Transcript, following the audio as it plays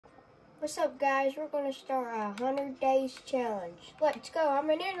What's up, guys? We're gonna start a 100 days challenge. Let's go! I'm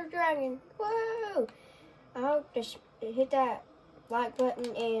an Ender Dragon. Whoa! I hope to hit that like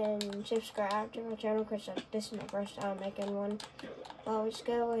button and subscribe to my channel because this is my first time making one. Well, let's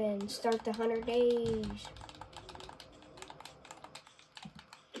go and start the 100 days.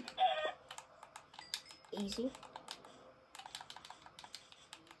 Easy.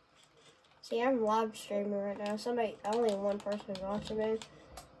 See, I'm live streaming right now. Only one person is watching me.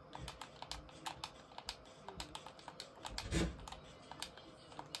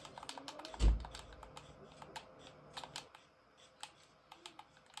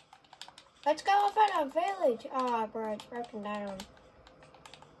 Let's go find a village. Ah, bro, it's broken down.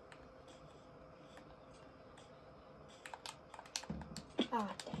 Ah,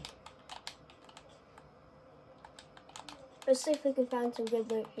 dang. Let's see if we can find some good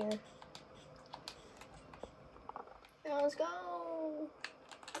loot here. Now let's go.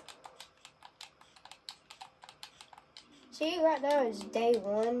 See, right now it's day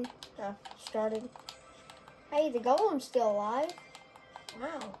 1. I started. Hey, the golem's still alive.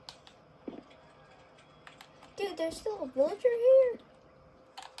 Wow. Dude, there's still a villager here?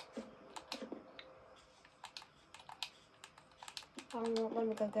 I don't know, let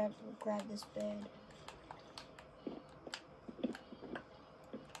me go grab this bed.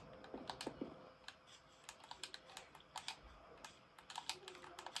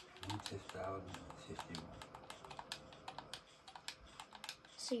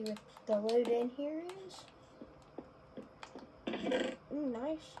 See what the loot in here is. Ooh,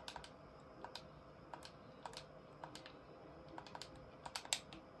 nice.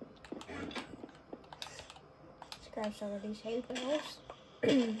 Let's grab some of these hay bales.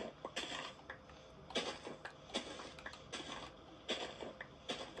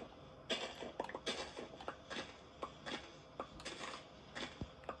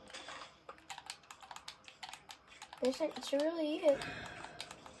 That's really it.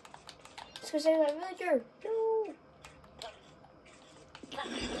 Let's go save that villager. No.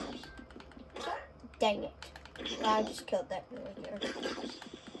 Dang it. I just killed that villager.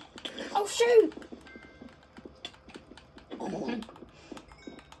 Oh, shoot! Oh,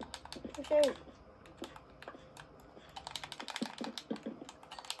 shoot.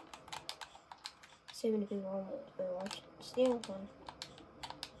 So many people will watch steal one.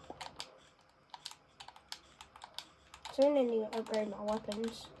 So I'm gonna need to upgrade my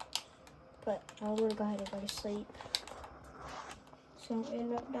weapons, but I want to go ahead and go to sleep. So I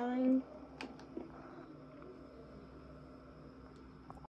end up dying.